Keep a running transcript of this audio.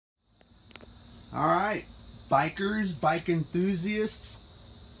All right, bikers, bike enthusiasts,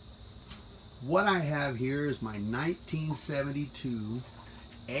 what I have here is my 1972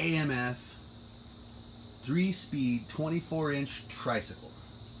 AMF 3-speed 24-inch tricycle.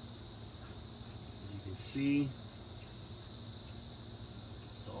 As you can see, it's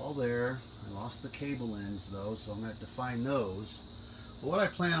all there. I lost the cable ends though, so I'm going to have to find those. But what I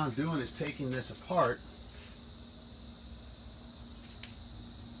plan on doing is taking this apart,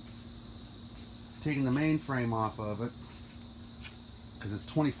 taking the main frame off of it, because it's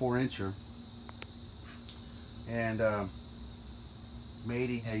 24-incher, and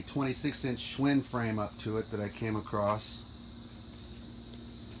mating a 26-inch Schwinn frame up to it that I came across.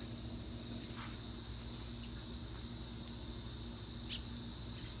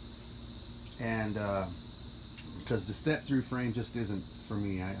 And because the step-through frame just isn't for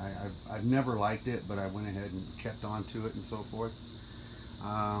me. I've never liked it, but I went ahead and kept on to it and so forth.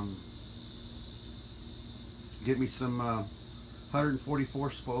 Get me some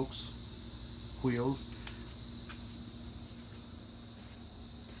 144 spokes, wheels.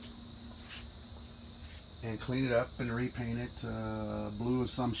 And clean it up and repaint it blue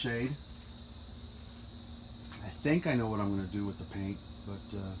of some shade. I think I know what I'm going to do with the paint, but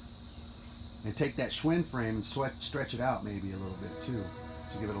and take that Schwinn frame and stretch it out maybe a little bit too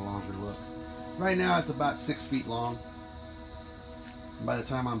to give it a longer look. Right now it's about 6 feet long. And by the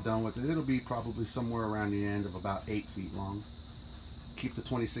time I'm done with it, it'll be probably somewhere around the end of about 8 feet long. Keep the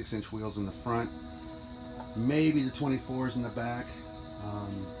 26-inch wheels in the front, maybe the 24s in the back.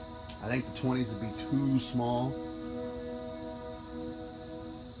 I think the 20s would be too small.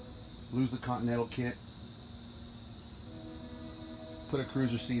 Lose the Continental kit. Put a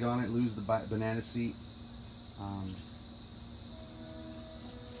cruiser seat on it. Lose the banana seat.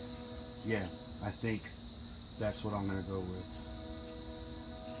 Yeah, I think that's what I'm going to go with.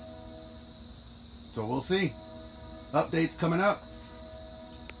 So we'll see. Updates coming up.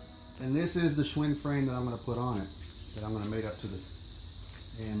 And this is the Schwinn frame that I'm going to put on it, that I'm going to mate up to the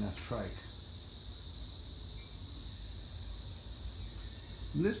AMF Trike.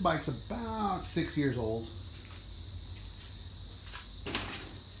 And this bike's about 6 years old.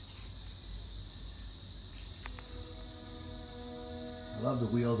 I love the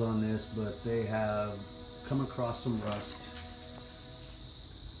wheels on this, but they have come across some rust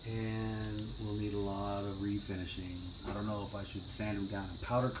and will need a lot of refinishing. I don't know if I should sand them down and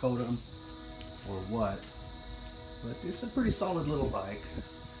powder coat them or what. But it's a pretty solid little bike.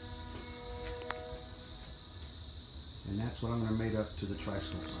 And that's what I'm going to mate up to the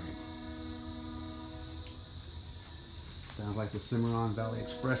tricycle frame. Sounds like the Cimarron Valley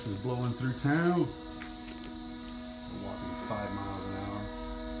Express is blowing through town. I'm walking 5 miles an hour.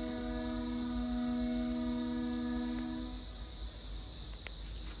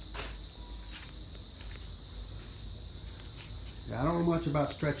 Yeah, I don't know much about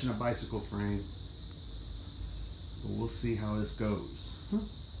stretching a bicycle frame. But we'll see how this goes.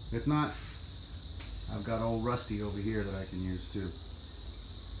 If not, I've got old Rusty over here that I can use too.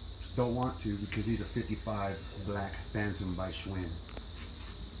 Don't want to because he's a 55 Black Phantom by Schwinn.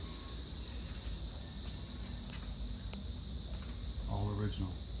 All original,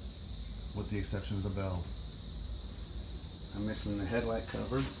 with the exception of the bell. I'm missing the headlight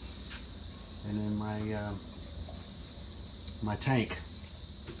cover, and then my tank.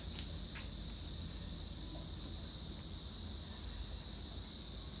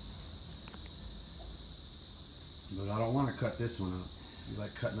 But I don't want to cut this one up. It's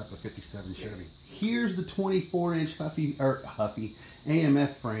like cutting up a 57 Chevy. Here's the 24-inch Huffy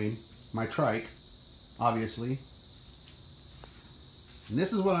AMF frame, my trike, obviously. And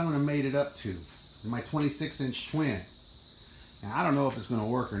this is what I'm going to mate it up to, my 26-inch Schwinn. Now, I don't know if it's going to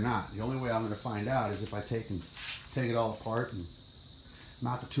work or not. The only way I'm going to find out is if I take it all apart and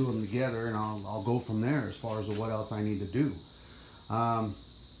mount the two of them together, and I'll go from there as far as what else I need to do. I'm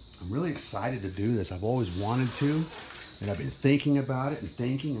really excited to do this. I've always wanted to, and I've been thinking about it and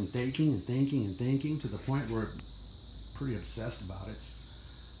thinking to the point where I'm pretty obsessed about it.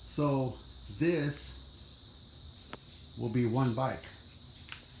 So this will be one bike.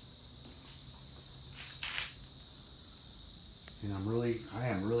 And I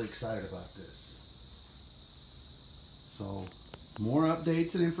am really excited about this. So more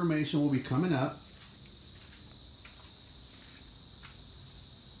updates and information will be coming up.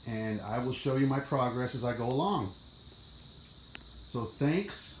 And I will show you my progress as I go along. So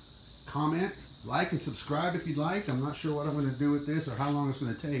thanks, comment, like, and subscribe if you'd like. I'm not sure what I'm going to do with this or how long it's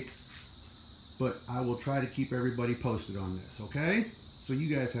going to take, but I will try to keep everybody posted on this, okay? So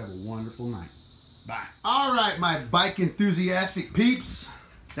you guys have a wonderful night. Bye. All right, my bike enthusiastic peeps.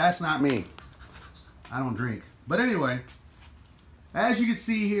 That's not me. I don't drink. But anyway, as you can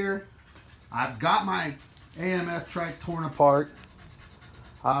see here, I've got my AMF Trike torn apart.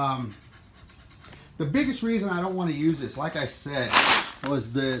 The biggest reason I don't want to use this, like I said,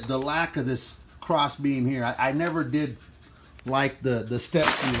 was the lack of this cross beam here. I never did like the step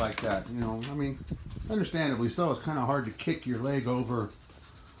through like that. You know, I mean, understandably so. It's kind of hard to kick your leg over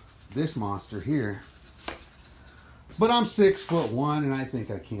this monster here. But I'm 6'1" and I think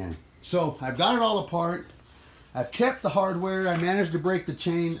I can. So I've got it all apart. I've kept the hardware. I managed to break the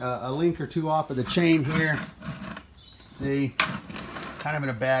chain, a link or two off of the chain here. See, kind of in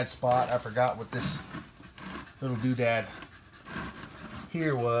a bad spot. I forgot what this little doodad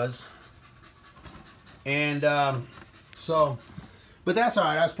here was. And so, but that's all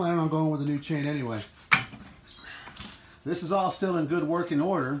right. I was planning on going with a new chain anyway. This is all still in good working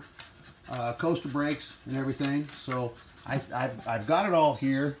order. Coaster brakes and everything. So I've got it all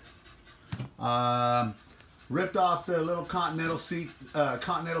here. Ripped off the little Continental seat,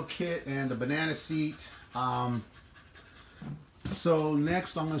 Continental kit and the banana seat. So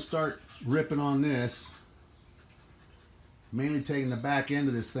next I'm going to start ripping on this. Mainly taking the back end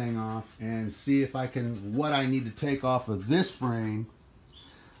of this thing off and see if I can, what I need to take off of this frame.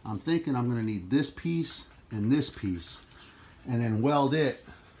 I'm thinking I'm going to need this piece and this piece and then weld it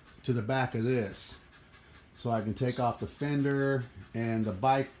to the back of this. So I can take off the fender and the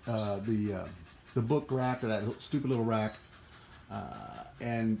bike, the book rack, or that stupid little rack,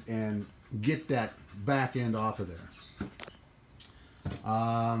 and get that back end off of there.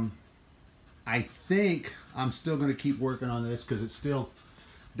 I think I'm still going to keep working on this because it's still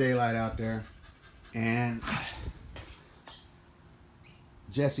daylight out there, and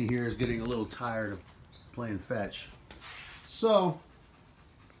Jesse here is getting a little tired of playing fetch. So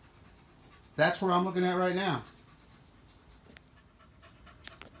that's where I'm looking at right now.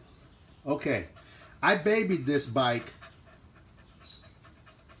 Okay, I babied this bike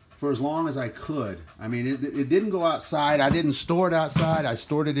for as long as I could. I mean, it didn't go outside. I didn't store it outside. I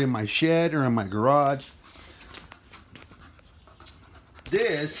stored it in my shed or in my garage.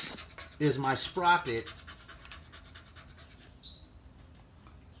 This is my sprocket,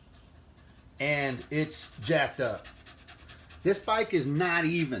 and it's jacked up. This bike is not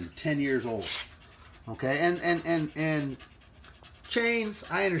even 10 years old. Okay, and chains,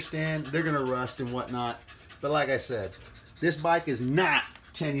 I understand they're gonna rust and whatnot, but like I said, this bike is not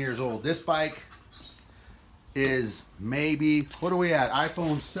 10 years old. This bike is maybe, what are we at?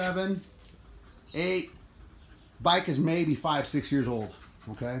 iPhone 7, 8. Bike is maybe 5, 6 years old.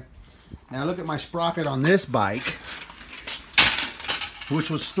 Okay. Now look at my sprocket on this bike, which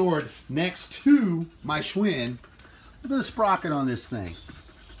was stored next to my Schwinn. Look at the sprocket on this thing.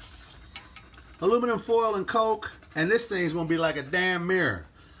 Aluminum foil and coke, and this thing is going to be like a damn mirror.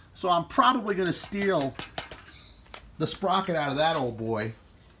 So I'm probably going to steal the sprocket out of that old boy,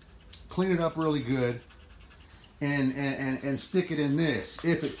 clean it up really good, and stick it in this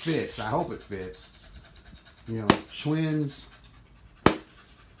if it fits. I hope it fits. You know, Schwinn's,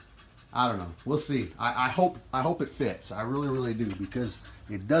 I don't know. We'll see. I hope it fits. I really do, because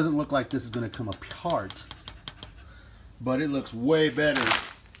it doesn't look like this is going to come apart, but it looks way better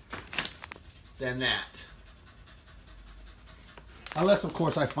than that. Unless, of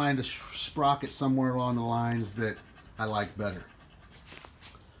course, I find a sprocket somewhere along the lines that I like better.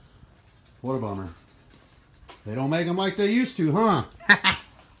 What a bummer. They don't make them like they used to, huh?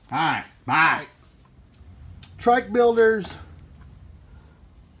 Alright, bye. Trike builders.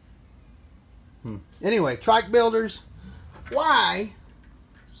 Anyway, trike builders. Why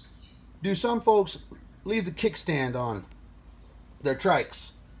do some folks leave the kickstand on their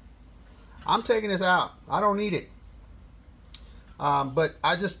trikes? I'm taking this out. I don't need it. But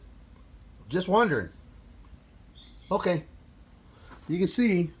I just wondering. Okay, you can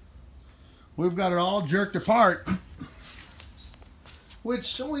see we've got it all jerked apart,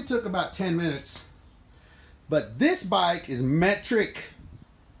 which only took about 10 minutes. But this bike is metric,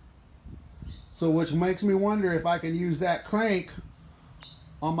 so which makes me wonder if I can use that crank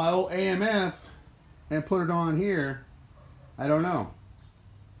on my old AMF and put it on here. I don't know.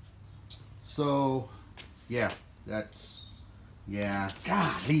 So yeah, that's, yeah,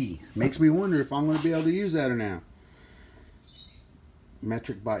 golly, makes me wonder if I'm going to be able to use that or not.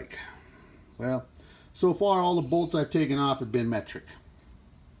 Metric bike. Well, so far all the bolts I've taken off have been metric.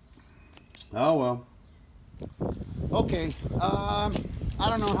 Oh well. Okay, I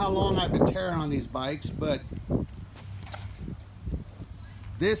don't know how long I've been tearing on these bikes, but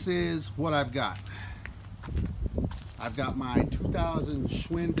this is what I've got. I've got my 2000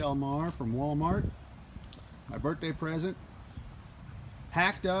 Schwinn Del Mar from Walmart, my birthday present.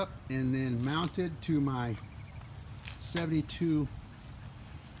 hacked up and then mounted to my 72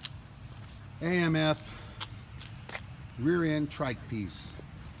 AMF rear end trike piece.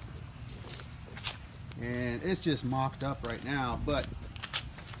 And it's just mocked up right now, but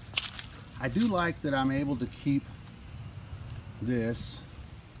I do like that I'm able to keep this.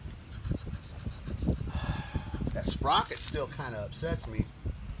 That sprocket still kind of upsets me.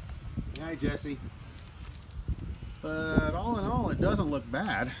 Hi, Jesse. But all in all, it doesn't look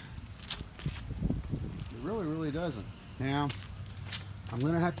bad. It really, really doesn't. Now, I'm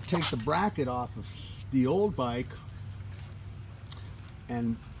going to have to take the bracket off of the old bike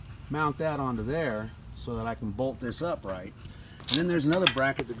and mount that onto there so that I can bolt this up right. And then there's another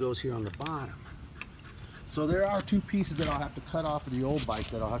bracket that goes here on the bottom. So there are two pieces that I'll have to cut off of the old bike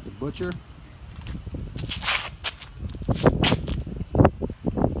that I'll have to butcher.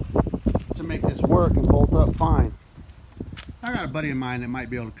 To make this work and bolt up fine. I got a buddy of mine that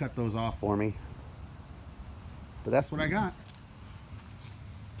might be able to cut those off for me. But that's what I got.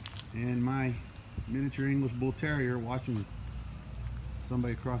 And my miniature English Bull Terrier watching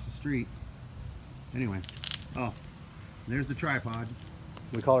somebody across the street. Anyway, oh, there's the tripod.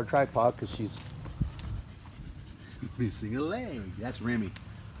 We call her tripod because she's missing a leg. That's Remy,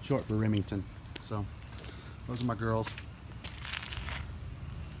 short for Remington. So those are my girls.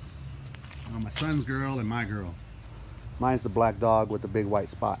 Oh, my son's girl and my girl. Mine's the black dog with the big white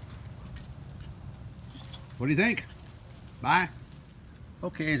spot. What do you think? Bye.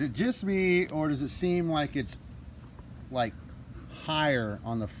 Okay, is it just me, or does it seem like it's like higher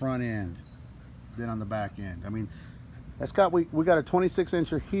on the front end than on the back end? I mean, that's got we got a 26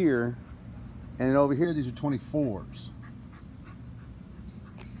 incher here, and then over here these are 24s.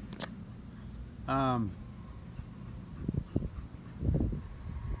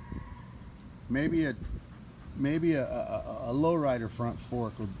 Maybe a lowrider front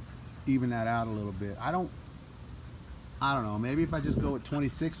fork would even that out a little bit. I don't know. Maybe if I just go with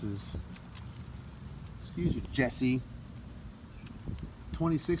 26s. Excuse you, Jesse.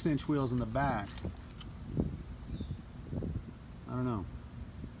 26-inch wheels in the back. I don't know.